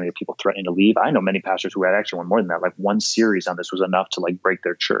emails. You're going to get people threatening to leave. I know many pastors who had actually won more than that. Like, one series on this was enough to break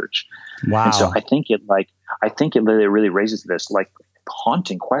their church. Wow. And so I think it really raises this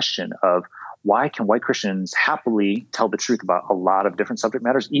haunting question of, why can white Christians happily tell the truth about a lot of different subject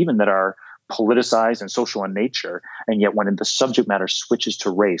matters, even that are politicized and social in nature, and yet when the subject matter switches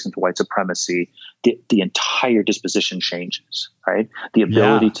to race and to white supremacy, the entire disposition changes, right? The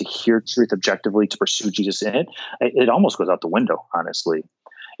ability to hear truth objectively, to pursue Jesus in it almost goes out the window, honestly.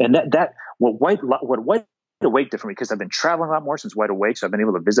 And what Wide Awake differently, because I've been traveling a lot more since Wide Awake, so I've been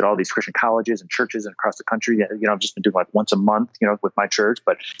able to visit all these Christian colleges and churches and across the country. I've just been doing once a month, with my church,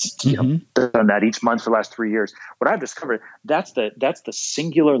 but done that each month for the last 3 years. What I've discovered, that's the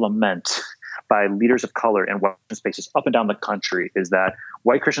singular lament by leaders of color in Western spaces up and down the country is that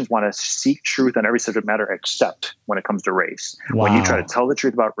white Christians want to seek truth on every subject matter except when it comes to race. Wow. When you try to tell the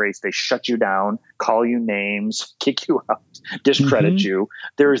truth about race, they shut you down, call you names, kick you out, discredit you.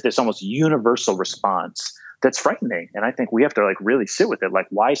 There is this almost universal response that's frightening. And I think we have to like really sit with it. Like,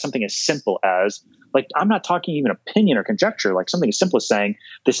 why something as simple as, like, I'm not talking even opinion or conjecture, like something as simple as saying,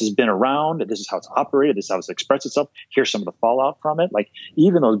 this has been around, this is how it's operated, this is how it's expressed itself, here's some of the fallout from it. Like,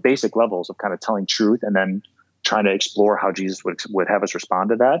 even those basic levels of kind of telling truth and then trying to explore how Jesus would have us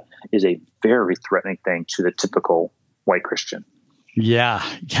respond to that is a very threatening thing to the typical white Christian. Yeah,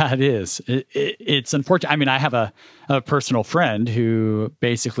 it is. It's unfortunate. I mean, I have a personal friend who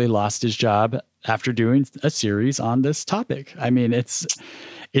basically lost his job after doing a series on this topic. I mean, it's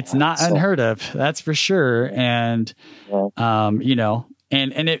not unheard of, that's for sure. And, you know,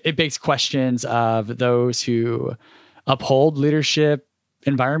 and it begs questions of those who uphold leadership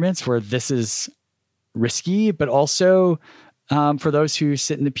environments where this is risky, but also for those who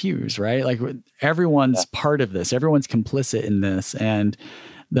sit in the pews, right? Like, everyone's part of this, everyone's complicit in this. And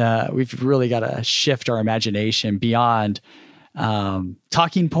we've really got to shift our imagination beyond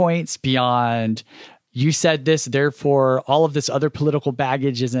talking points, beyond you said this, therefore all of this other political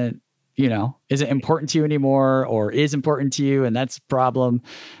baggage isn't important to you anymore, or is important to you, and that's a problem.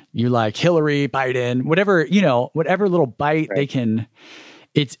 You like Hillary, Biden, whatever little bite they can.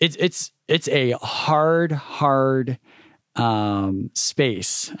 It's a hard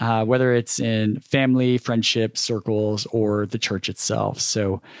space, whether it's in family, friendship circles, or the church itself.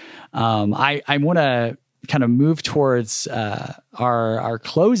 So I want to kind of move towards our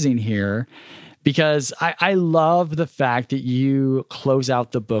closing here, because I love the fact that you close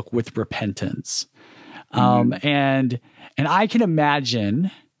out the book with repentance. And I can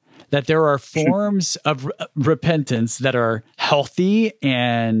imagine that there are forms of repentance that are healthy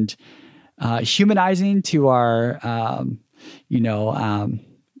and humanizing to our,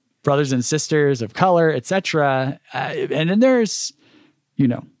 brothers and sisters of color, etc. And then there's,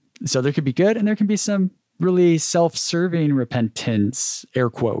 so there could be good and there can be some really self-serving repentance,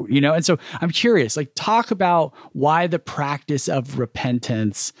 air quote, and so I'm curious, like, talk about why the practice of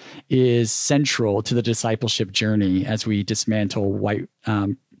repentance is central to the discipleship journey as we dismantle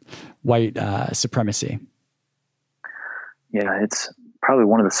white supremacy. Yeah, it's probably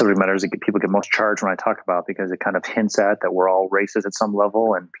one of the subject matters that people get most charged when I talk about, because it kind of hints at that we're all racist at some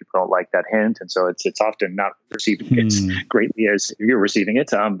level, and people don't like that hint. And so it's often not received as greatly as you're receiving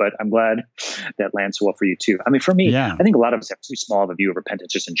it. But I'm glad that lands well for you too. I mean, for me, I think a lot of us have too small of a view of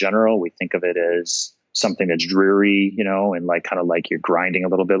repentance just in general. We think of it as something that's dreary, and like kind of like you're grinding a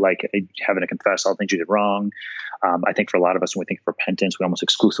little bit, like having to confess all the things you did wrong. I think for a lot of us, when we think of repentance, we almost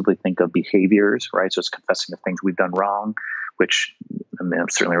exclusively think of behaviors, right? So it's confessing the things we've done wrong, which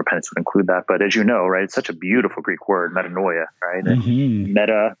certainly repentance would include that. But as you know, right, it's such a beautiful Greek word, metanoia, right? And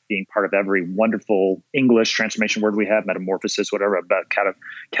meta being part of every wonderful English transformation word we have, metamorphosis, whatever, about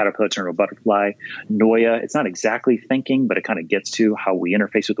caterpillar turn to a butterfly. Noia, it's not exactly thinking, but it kind of gets to how we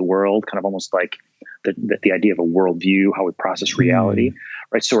interface with the world, kind of almost like the idea of a worldview, how we process reality,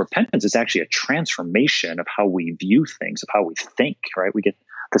 right? So repentance is actually a transformation of how we view things, of how we think, right? We get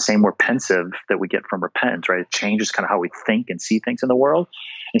the same word pensive that we get from repent, right? It changes kind of how we think and see things in the world.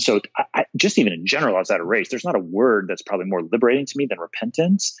 And so I just even in general, outside of race, there's not a word that's probably more liberating to me than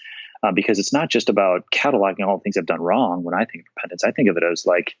repentance, because it's not just about cataloging all the things I've done wrong. When I think of repentance, I think of it as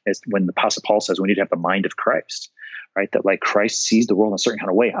when the Apostle Paul says we need to have the mind of Christ, right? That like Christ sees the world in a certain kind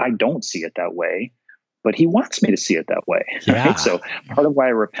of way. I don't see it that way, but he wants me to see it that way. Yeah. Right? So part of why I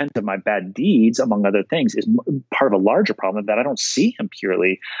repent of my bad deeds, among other things, is part of a larger problem that I don't see him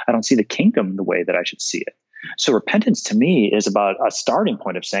purely. I don't see the kingdom the way that I should see it. So repentance to me is about a starting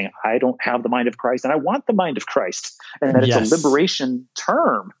point of saying, I don't have the mind of Christ and I want the mind of Christ. And that it's a liberation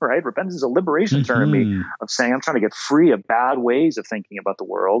term, right? Repentance is a liberation term to me of saying, I'm trying to get free of bad ways of thinking about the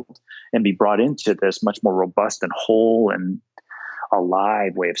world and be brought into this much more robust and whole and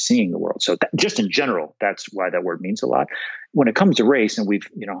alive way of seeing the world. So just in general, that's why that word means a lot. When it comes to race, and we've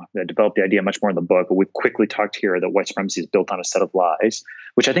developed the idea much more in the book, but we've quickly talked here that white supremacy is built on a set of lies,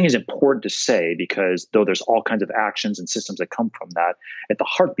 which I think is important to say, because though there's all kinds of actions and systems that come from that, at the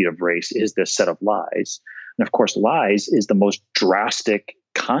heartbeat of race is this set of lies. And of course, lies is the most drastic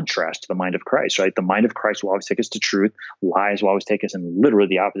contrast to the mind of Christ, right? The mind of Christ will always take us to truth. Lies will always take us in literally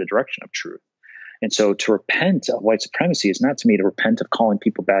the opposite direction of truth. And so to repent of white supremacy is not to me to repent of calling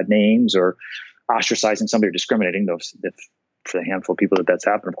people bad names or ostracizing somebody or discriminating, though if for the handful of people that's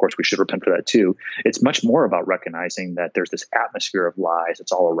happened, of course, we should repent for that too. It's much more about recognizing that there's this atmosphere of lies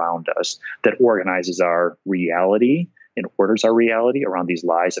that's all around us that organizes our reality, and orders our reality around these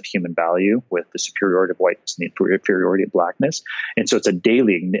lies of human value with the superiority of whiteness and the inferiority of blackness. And so it's a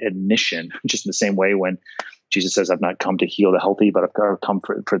daily admission, just in the same way when Jesus says, I've not come to heal the healthy, but I've come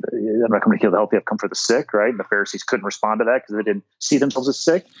for the, I'm not come to heal the healthy, I've come for the sick, right? And the Pharisees couldn't respond to that because they didn't see themselves as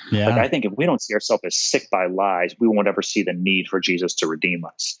sick. Yeah. Like, I think if we don't see ourselves as sick by lies, we won't ever see the need for Jesus to redeem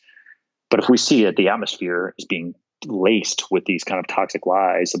us. But if we see that the atmosphere is being laced with these kind of toxic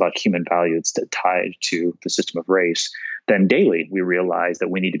lies about human value, it's tied to the system of race, then daily we realize that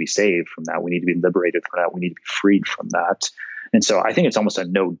we need to be saved from that. We need to be liberated from that. We need to be freed from that. And so I think it's almost a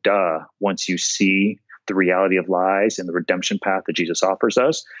no duh once you see the reality of lies and the redemption path that Jesus offers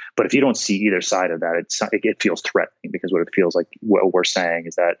us. But if you don't see either side of that, it feels threatening, because what it feels like, what we're saying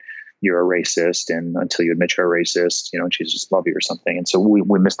is that you're a racist, and until you admit you're a racist, Jesus just love you or something. And so we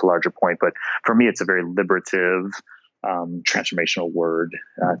missed the larger point. But for me, it's a very liberative, transformational word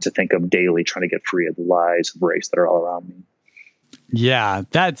to think of daily, trying to get free of the lies of race that are all around me. Yeah,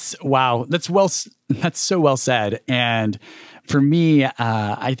 wow. That's so well said. And for me,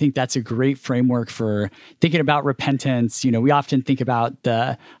 I think that's a great framework for thinking about repentance. We often think about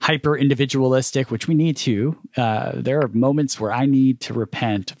the hyper individualistic, which we need to. There are moments where I need to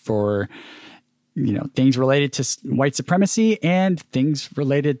repent for, things related to white supremacy and things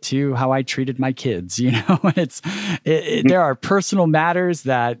related to how I treated my kids. There are personal matters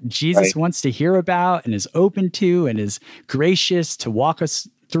that Jesus wants to hear about and is open to and is gracious to walk us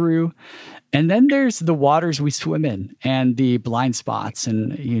through. And then there's the waters we swim in and the blind spots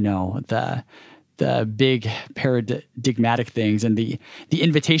and, the big paradigmatic things and the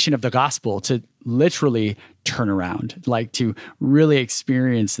invitation of the gospel to literally turn around, like to really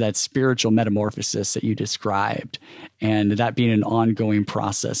experience that spiritual metamorphosis that you described, and that being an ongoing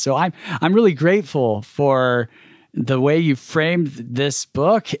process. So I'm really grateful for the way you framed this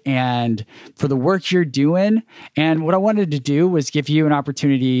book and for the work you're doing. And what I wanted to do was give you an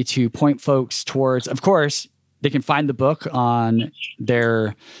opportunity to point folks towards, of course, they can find the book on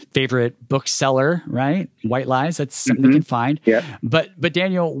their favorite bookseller, right? White Lies, that's something they can find. Yeah. But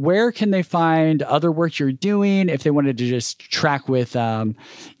Daniel, where can they find other work you're doing if they wanted to just track with,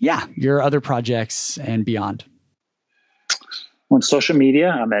 your other projects and beyond? On social media,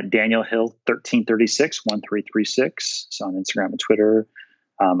 I'm at Daniel Hill 1336, 1336. So on Instagram and Twitter.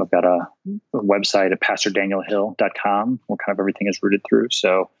 I've got a website at PastorDanielHill.com where kind of everything is rooted through.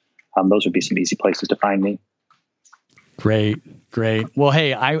 So those would be some easy places to find me. Great. Well,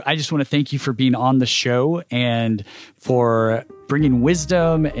 hey, I just want to thank you for being on the show and for bringing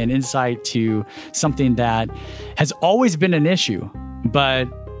wisdom and insight to something that has always been an issue, but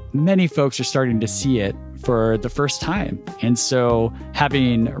many folks are starting to see it for the first time. And so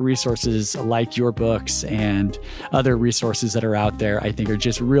having resources like your books and other resources that are out there, I think are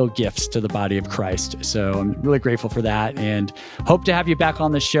just real gifts to the body of Christ. So I'm really grateful for that and hope to have you back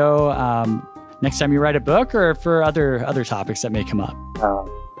on the show next time you write a book or for other topics that may come up.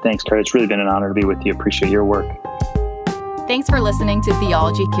 Thanks, Kurt. It's really been an honor to be with you. Appreciate your work. Thanks for listening to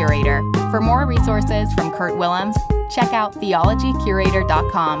Theology Curator. For more resources from Kurt Willems, check out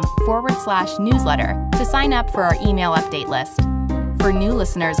theologycurator.com/newsletter to sign up for our email update list. For new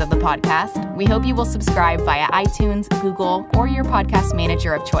listeners of the podcast, we hope you will subscribe via iTunes, Google, or your podcast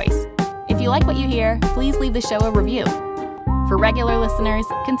manager of choice. If you like what you hear, please leave the show a review. For regular listeners,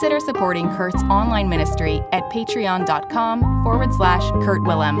 consider supporting Kurt's online ministry at patreon.com/Kurt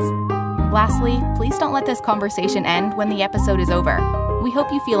Willems. Lastly, please don't let this conversation end when the episode is over. We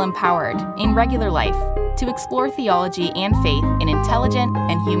hope you feel empowered in regular life to explore theology and faith in intelligent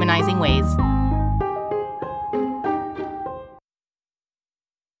and humanizing ways.